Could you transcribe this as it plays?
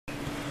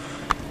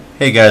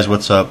Hey guys,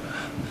 what's up?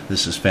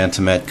 This is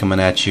Phantomet coming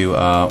at you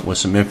with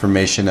some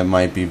information that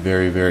might be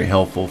very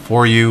helpful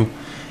for you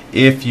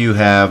if you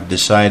have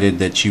decided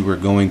that you were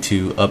going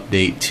to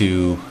update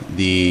to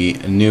the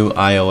new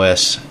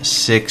iOS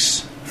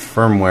 6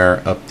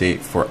 firmware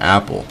update for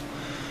Apple.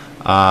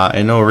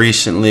 I know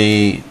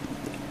recently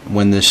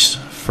when this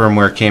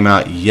firmware came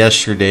out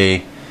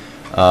yesterday,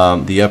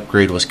 the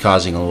upgrade was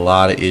causing a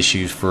lot of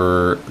issues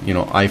for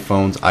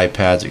iPhones,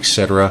 iPads,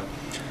 etc.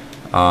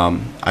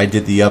 I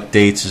did the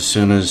updates as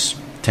soon as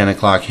 10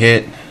 o'clock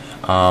hit.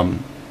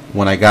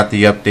 When I got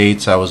the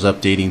updates, I was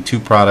updating two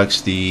products,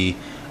 the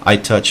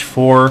iTouch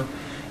 4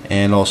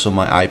 and also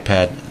my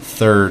iPad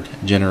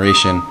 3rd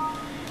generation.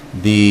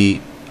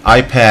 The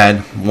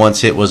iPad,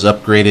 once it was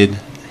upgraded,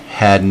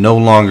 had no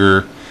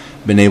longer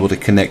been able to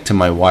connect to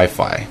my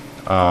Wi-Fi.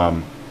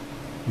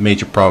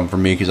 Major problem for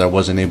me because I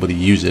wasn't able to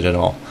use it at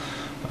all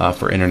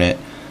for internet.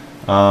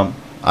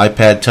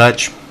 iPad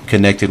Touch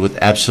connected with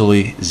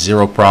absolutely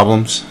zero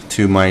problems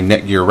to my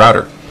Netgear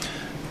router.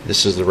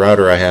 This is the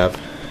router I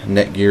have,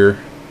 Netgear.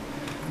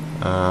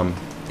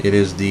 It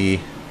is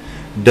the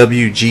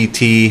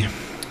WGT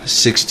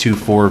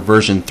 624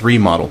 version 3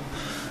 model.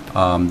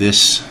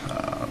 This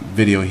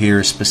video here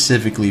is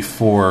specifically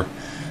for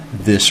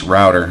this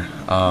router.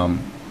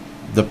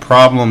 The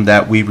problem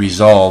that we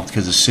resolved,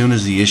 because as soon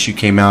as the issue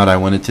came out, I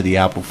went into the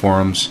Apple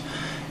forums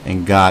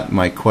and got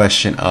my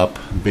question up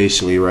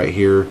basically right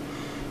here.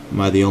 Am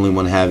I the only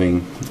one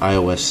having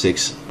iOS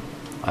 6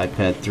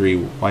 iPad 3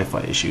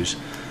 Wi-Fi issues?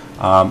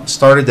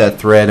 Started that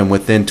thread, and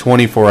within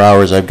 24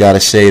 hours I've got to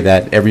say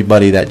that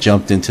everybody that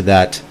jumped into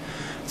that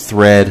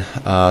thread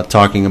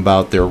talking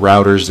about their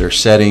routers, their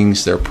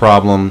settings, their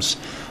problems,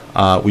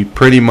 we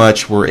pretty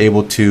much were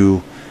able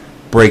to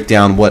break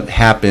down what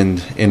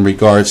happened in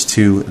regards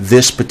to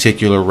this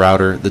particular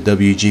router, the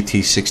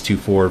WGT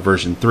 624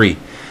 version 3.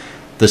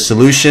 The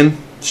solution,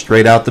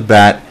 straight out the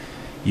bat,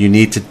 you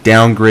need to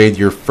downgrade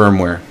your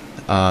firmware.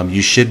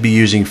 You should be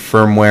using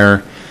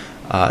firmware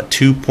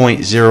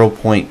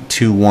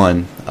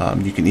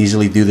 2.0.21. You can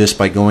easily do this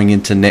by going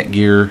into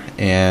Netgear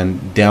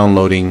and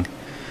downloading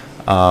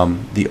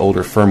the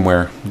older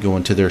firmware. Go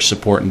into their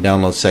support and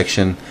download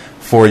section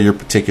for your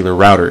particular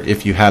router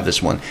if you have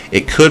this one.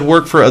 It could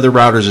work for other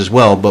routers as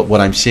well, but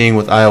what I'm seeing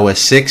with iOS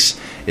 6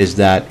 is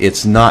that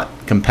it's not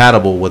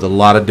compatible with a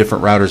lot of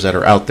different routers that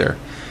are out there.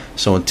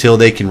 So until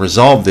they can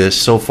resolve this,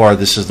 so far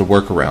this is the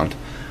workaround.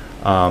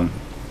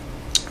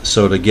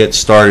 So to get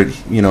started,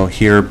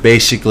 here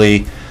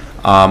basically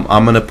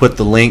I'm going to put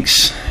the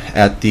links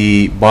at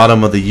the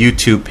bottom of the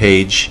YouTube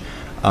page,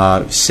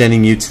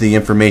 sending you to the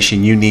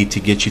information you need to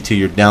get you to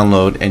your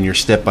download and your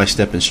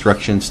step-by-step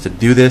instructions to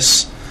do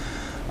this.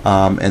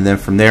 And then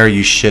from there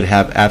you should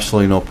have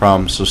absolutely no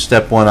problem. So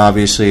step one,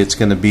 obviously, it's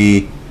going to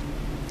be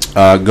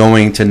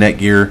going to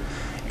Netgear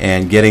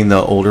and getting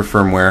the older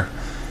firmware,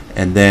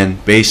 and then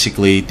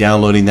basically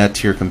downloading that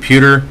to your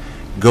computer.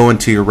 Go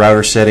into your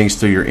router settings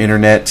through your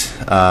internet.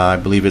 I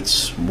believe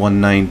it's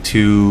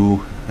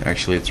 192,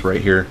 actually it's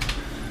right here,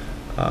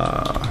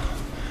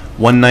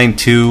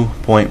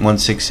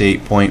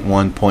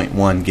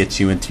 192.168.1.1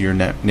 gets you into your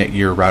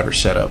Netgear router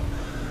setup.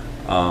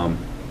 I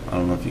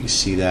don't know if you can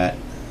see that,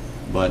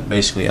 but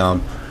basically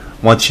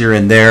once you're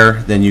in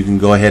there, then you can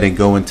go ahead and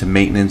go into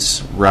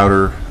maintenance,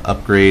 router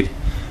upgrade,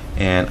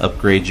 and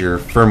upgrade your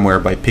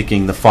firmware by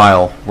picking the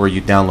file where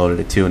you downloaded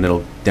it to, and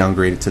it'll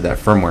downgrade it to that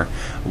firmware.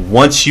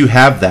 Once you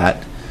have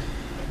that,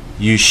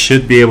 you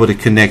should be able to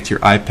connect your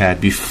iPad.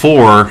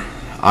 Before,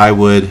 I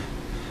would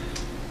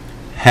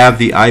have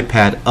the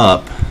iPad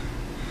up,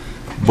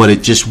 but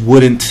it just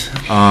wouldn't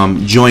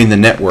join the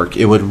network.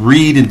 It would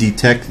read and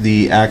detect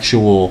the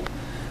actual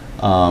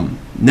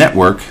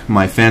network,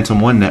 my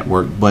Phantom 1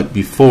 network, but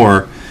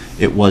before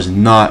it was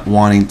not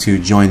wanting to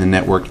join the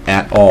network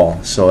at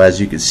all. So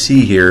as you can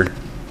see here,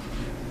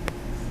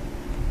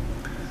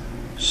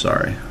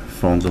 sorry,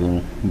 phone's a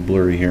little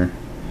blurry here.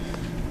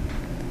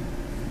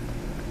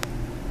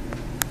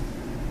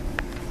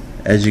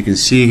 As you can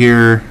see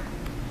here,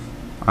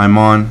 I'm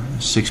on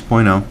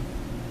 6.0,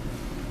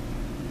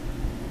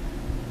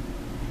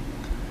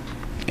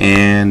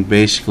 and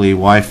basically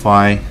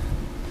Wi-Fi,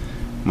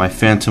 my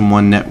Phantom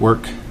 1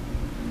 network,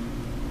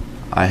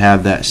 I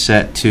have that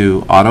set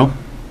to auto.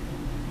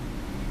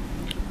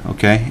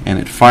 Okay, and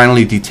it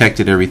finally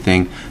detected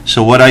everything.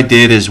 So what I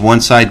did is,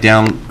 once I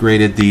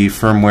downgraded the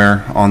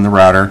firmware on the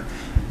router,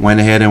 went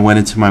ahead and went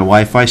into my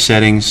Wi-Fi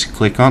settings,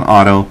 click on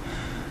auto.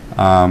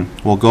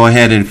 We'll go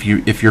ahead and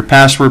if you're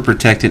password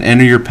protected,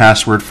 enter your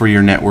password for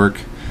your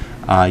network.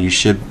 You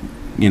should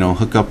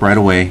hook up right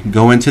away.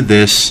 Go into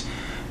this,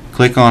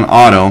 click on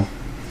auto,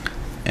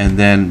 and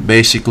then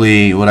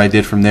basically what I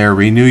did from there,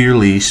 renew your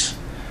lease,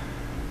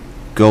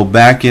 go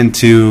back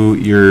into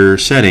your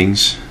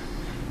settings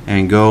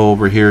and go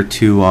over here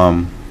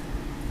to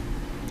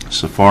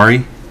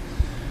Safari,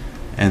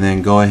 and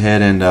then go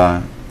ahead and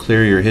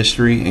clear your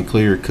history and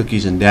clear your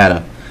cookies and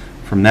data.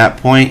 From that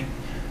point,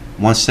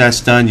 once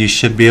that's done, you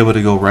should be able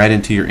to go right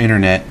into your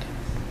internet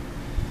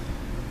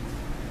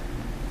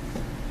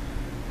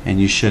and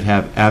you should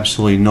have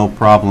absolutely no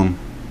problem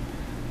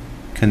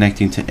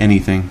connecting to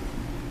anything.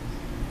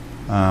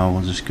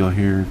 We'll just go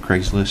here,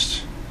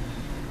 Craigslist.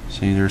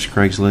 See, there's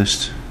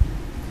Craigslist,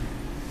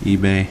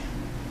 eBay.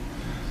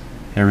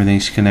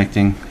 Everything's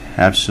connecting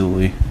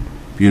absolutely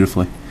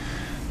beautifully.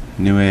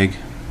 Newegg.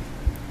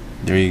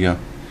 There you go.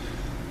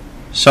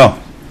 So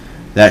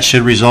that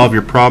should resolve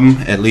your problem,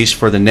 at least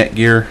for the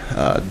Netgear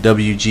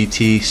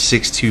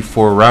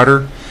WGT624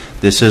 router.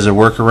 This is a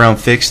workaround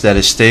fix that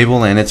is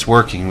stable and it's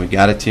working. We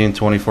got it to you in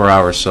 24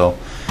 hours. So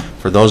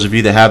for those of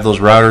you that have those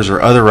routers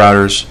or other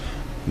routers,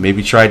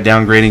 maybe try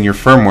downgrading your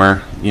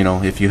firmware. You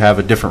know, if you have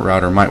a different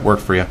router, it might work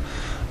for you.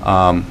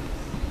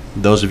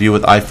 Those of you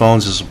with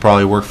iPhones, this will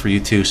probably work for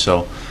you too.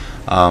 So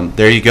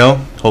there you go.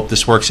 Hope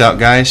this works out,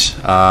 guys.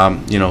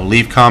 You know,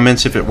 leave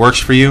comments if it works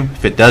for you.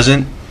 If it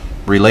doesn't,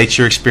 relate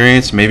your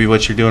experience, maybe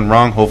what you're doing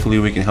wrong. Hopefully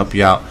we can help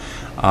you out.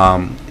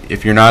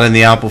 If you're not in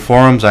the Apple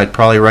forums, I'd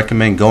probably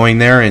recommend going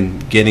there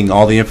and getting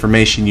all the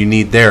information you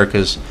need there,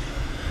 because,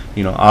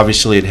 you know,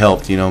 obviously it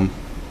helped, you know,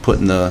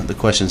 putting the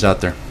questions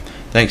out there.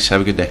 Thanks. Have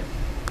a good day.